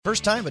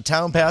First time a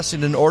town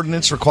passing an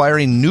ordinance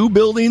requiring new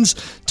buildings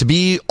to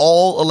be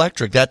all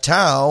electric. That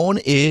town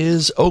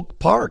is Oak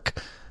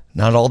Park,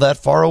 not all that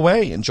far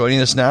away. And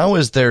joining us now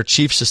is their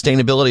Chief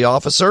Sustainability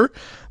Officer,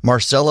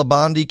 Marcella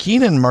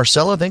Bondi-Keenan.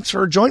 Marcella, thanks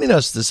for joining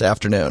us this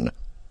afternoon.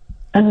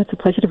 Oh, it's a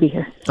pleasure to be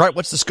here. All right,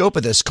 what's the scope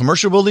of this?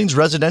 Commercial buildings,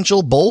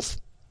 residential, both?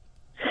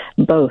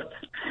 Both,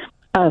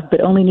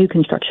 but only new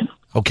construction.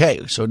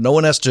 Okay, so no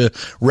one has to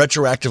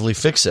retroactively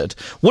fix it.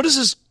 What is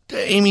this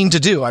aiming to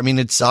do? I mean,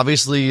 it's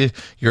obviously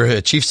you're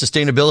a chief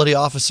sustainability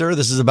officer.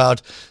 This is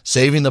about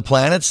saving the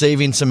planet,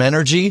 saving some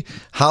energy.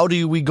 How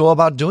do we go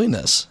about doing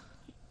this?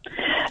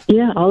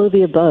 Yeah, all of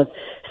the above.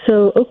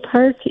 So Oak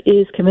Park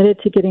is committed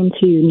to getting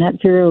to net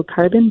zero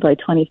carbon by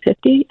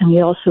 2050, and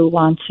we also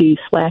want to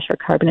slash our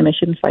carbon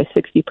emissions by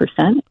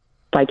 60%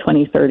 by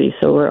 2030.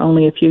 So we're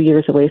only a few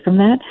years away from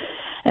that.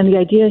 And the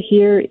idea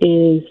here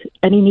is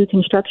any new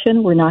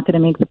construction, we're not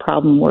going to make the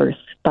problem worse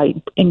by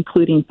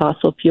including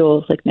fossil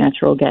fuels like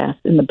natural gas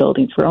in the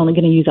buildings. We're only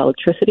going to use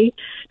electricity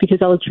because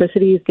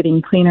electricity is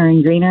getting cleaner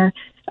and greener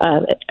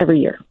every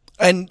year.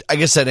 And I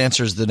guess that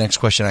answers the next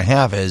question I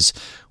have is,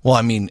 well,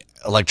 I mean,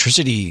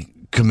 electricity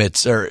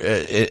emits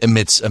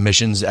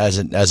emissions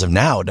as of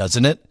now,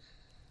 doesn't it?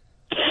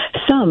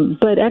 Some,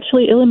 but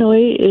actually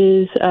Illinois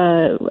is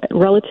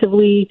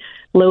relatively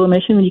low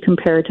emission when you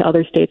compare it to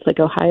other states like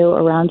Ohio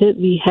around it.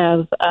 We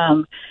have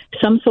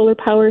some solar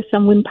power,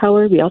 some wind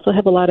power. We also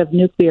have a lot of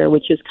nuclear,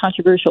 which is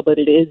controversial, but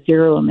it is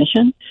zero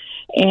emission.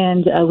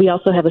 And we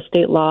also have a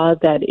state law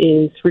that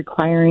is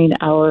requiring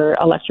our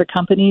electric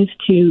companies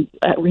to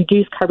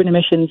reduce carbon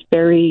emissions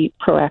very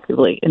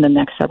proactively in the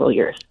next several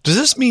years. Does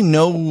this mean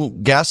no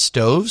gas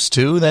stoves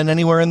too then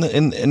anywhere in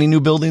any new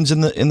buildings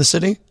in the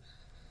city?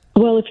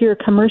 Well, if you're a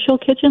commercial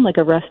kitchen like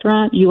a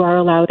restaurant, you are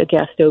allowed a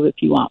gas stove if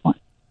you want one.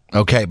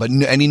 Okay, but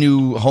any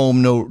new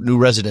home, no new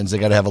residents, they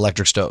got to have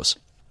electric stoves.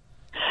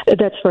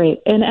 That's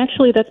right. And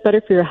actually, that's better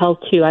for your health,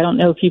 too. I don't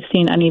know if you've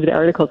seen any of the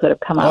articles that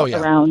have come out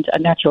around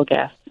natural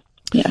gas.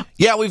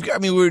 Yeah,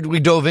 we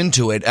dove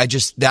into it.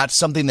 That's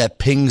something that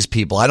pings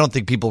people. I don't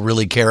think people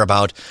really care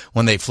about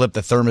when they flip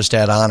the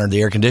thermostat on or the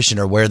air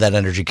conditioner where that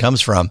energy comes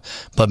from.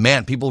 But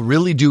man, people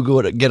really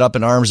do get up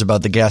in arms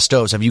about the gas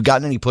stoves. Have you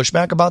gotten any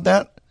pushback about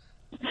that?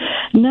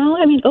 No,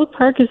 I mean, Oak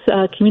Park is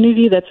a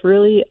community that's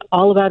really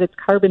all about its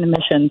carbon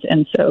emissions,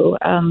 and so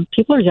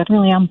people are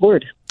generally on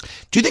board.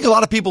 Do you think a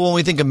lot of people, when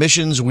we think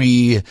emissions,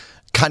 we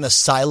kind of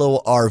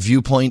silo our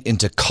viewpoint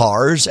into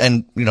cars?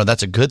 And,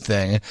 that's a good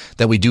thing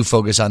that we do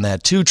focus on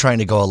that, too, trying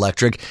to go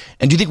electric.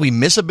 And do you think we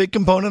miss a big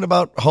component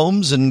about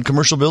homes and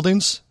commercial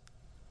buildings?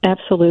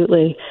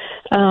 Absolutely.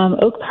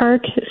 Oak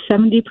Park,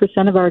 70%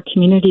 of our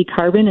community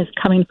carbon is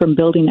coming from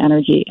building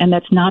energy, and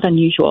that's not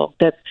unusual.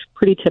 That's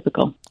pretty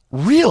typical.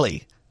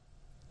 Really?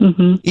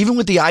 Mm-hmm. Even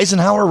with the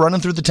Eisenhower running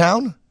through the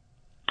town?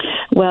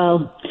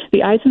 Well,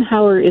 the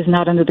Eisenhower is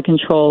not under the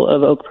control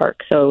of Oak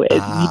Park, so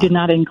we did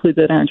not include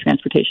that in our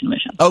transportation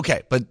emissions.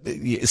 Okay, but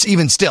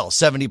even still,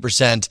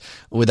 70%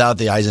 without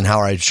the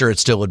Eisenhower, I'm sure it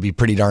still would be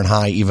pretty darn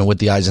high, even with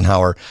the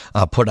Eisenhower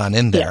put on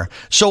in there. Yeah.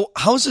 So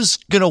how's this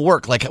going to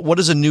work? Like,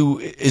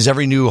 is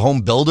every new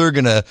home builder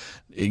going to,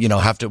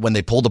 have to, when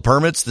they pull the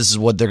permits, this is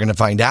what they're going to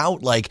find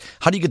out? Like,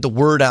 how do you get the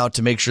word out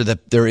to make sure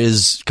that there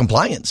is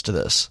compliance to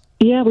this?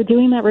 Yeah, we're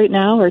doing that right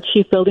now. Our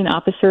chief building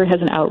officer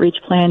has an outreach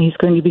plan. He's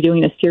going to be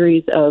doing a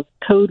series of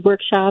code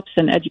workshops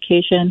and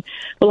education.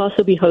 We'll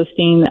also be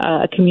hosting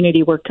a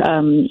community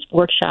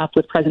workshop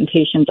with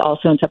presentations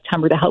also in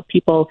September to help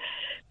people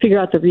figure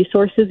out the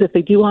resources. If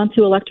they do want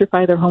to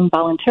electrify their home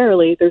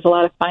voluntarily, there's a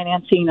lot of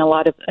financing, a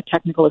lot of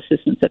technical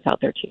assistance that's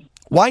out there too.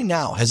 Why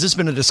now? Has this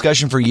been a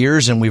discussion for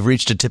years and we've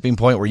reached a tipping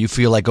point where you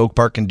feel like Oak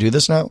Park can do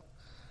this now?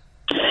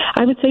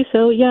 I would say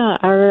so, yeah.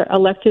 Our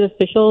elected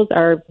officials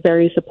are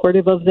very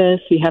supportive of this.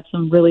 We have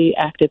some really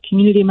active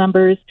community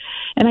members.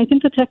 And I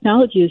think the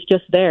technology is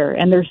just there.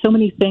 And there's so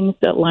many things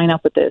that line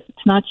up with this.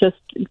 It's not just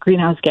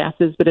greenhouse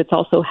gases, but it's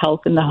also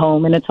health in the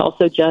home. And it's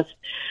also just,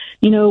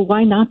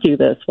 why not do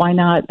this? Why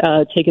not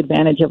take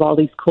advantage of all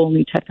these cool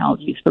new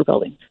technologies for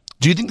buildings?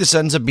 Do you think this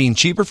ends up being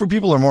cheaper for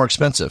people or more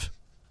expensive?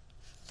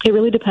 It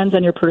really depends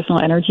on your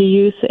personal energy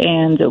use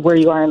and where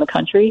you are in the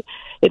country.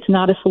 It's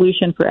not a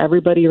solution for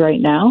everybody right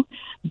now,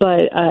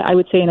 but I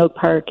would say in Oak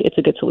Park, it's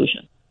a good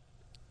solution.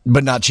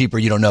 But not cheaper,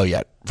 you don't know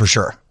yet, for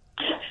sure.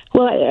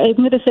 Well, I'm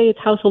going to say it's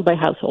household by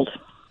household.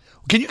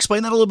 Can you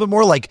explain that a little bit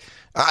more? Like,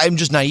 I'm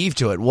just naive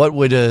to it.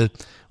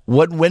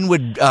 When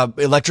would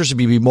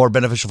electricity be more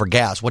beneficial for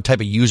gas? What type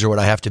of user would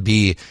I have to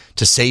be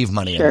to save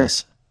money in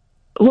this?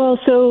 Well,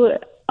 so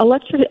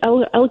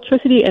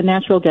electricity and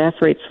natural gas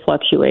rates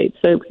fluctuate.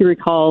 So if you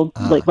recall,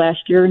 like last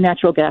year,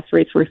 natural gas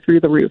rates were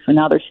through the roof, and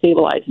now they're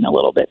stabilizing a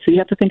little bit. So you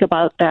have to think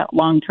about that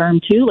long term,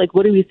 too. Like,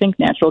 what do we think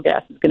natural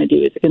gas is going to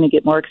do? Is it going to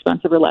get more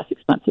expensive or less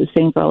expensive?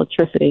 Same for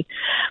electricity.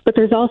 But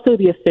there's also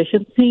the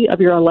efficiency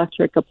of your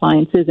electric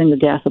appliances and your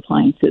gas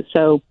appliances.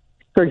 So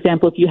For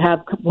example, if you have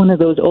one of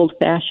those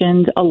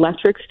old-fashioned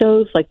electric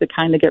stoves, like the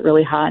kind that get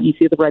really hot and you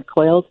see the red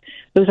coils,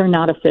 those are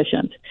not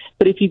efficient.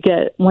 But if you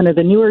get one of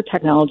the newer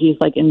technologies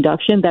like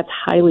induction, that's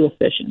highly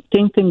efficient.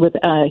 Same thing with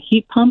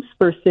heat pumps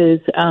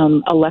versus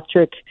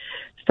electric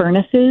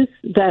furnaces.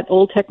 That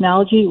old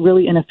technology,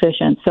 really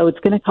inefficient. So it's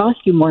going to cost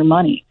you more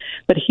money.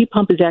 But a heat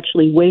pump is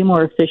actually way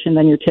more efficient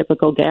than your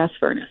typical gas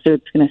furnace. So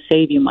it's going to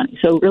save you money.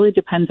 So it really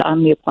depends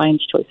on the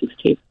appliance choices,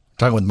 too.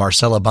 Talking with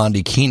Marcella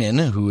Bondi-Keenan,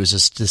 who is a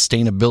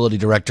sustainability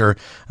director,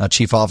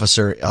 chief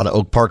officer out of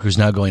Oak Park, who's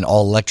now going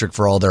all electric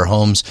for all their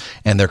homes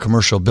and their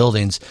commercial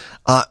buildings.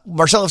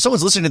 Marcella, if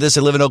someone's listening to this,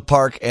 they live in Oak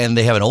Park and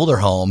they have an older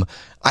home,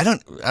 I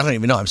don't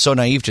even know. I'm so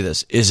naive to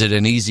this. Is it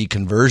an easy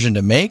conversion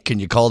to make? Can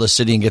you call the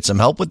city and get some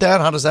help with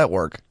that? How does that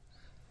work?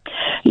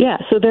 Yeah,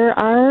 so there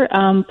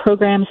are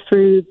programs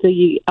through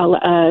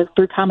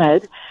through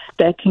ComEd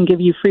that can give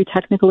you free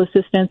technical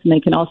assistance, and they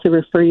can also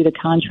refer you to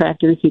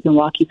contractors who can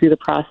walk you through the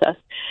process.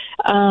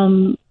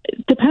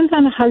 Depends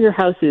on how your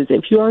house is.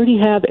 If you already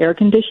have air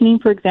conditioning,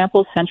 for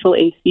example, central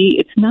AC,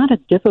 it's not a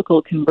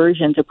difficult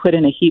conversion to put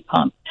in a heat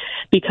pump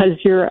because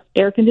your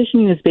air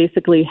conditioning is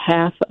basically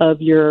half of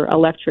your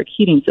electric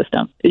heating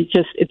system. It's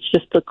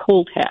just the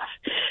cold half.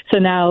 So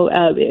now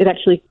it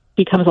actually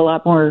becomes a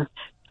lot more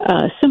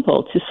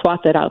simple to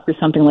swap that out for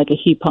something like a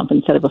heat pump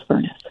instead of a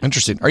furnace.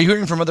 Interesting. Are you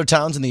hearing from other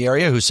towns in the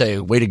area who say,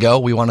 way to go,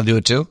 we want to do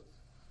it too?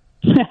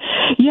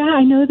 Yeah,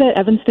 I know that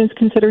Evanston's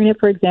considering it,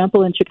 for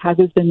example, and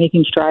Chicago's been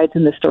making strides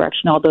in this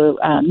direction, although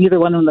neither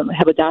one of them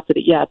have adopted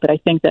it yet. But I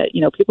think that,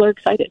 people are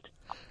excited.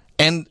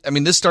 And, I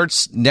mean, this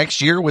starts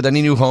next year with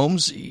any new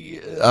homes.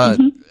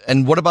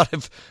 And what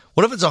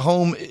if it's a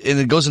home and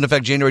it goes into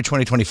effect January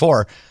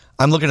 2024?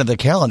 I'm looking at the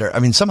calendar. I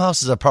mean, some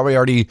houses have probably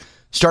already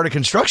started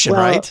construction,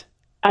 right?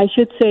 I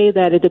should say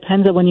that it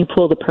depends on when you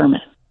pull the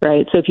permit,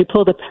 right? So if you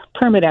pull the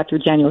permit after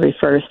January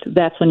 1st,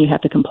 that's when you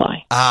have to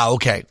comply.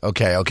 Okay.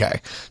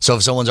 So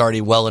if someone's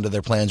already well into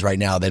their plans right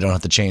now, they don't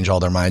have to change all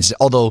their minds,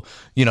 although,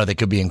 they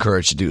could be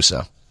encouraged to do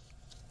so.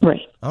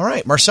 Right. All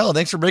right. Marcella,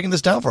 thanks for breaking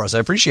this down for us. I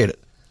appreciate it.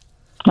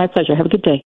 My pleasure. Have a good day.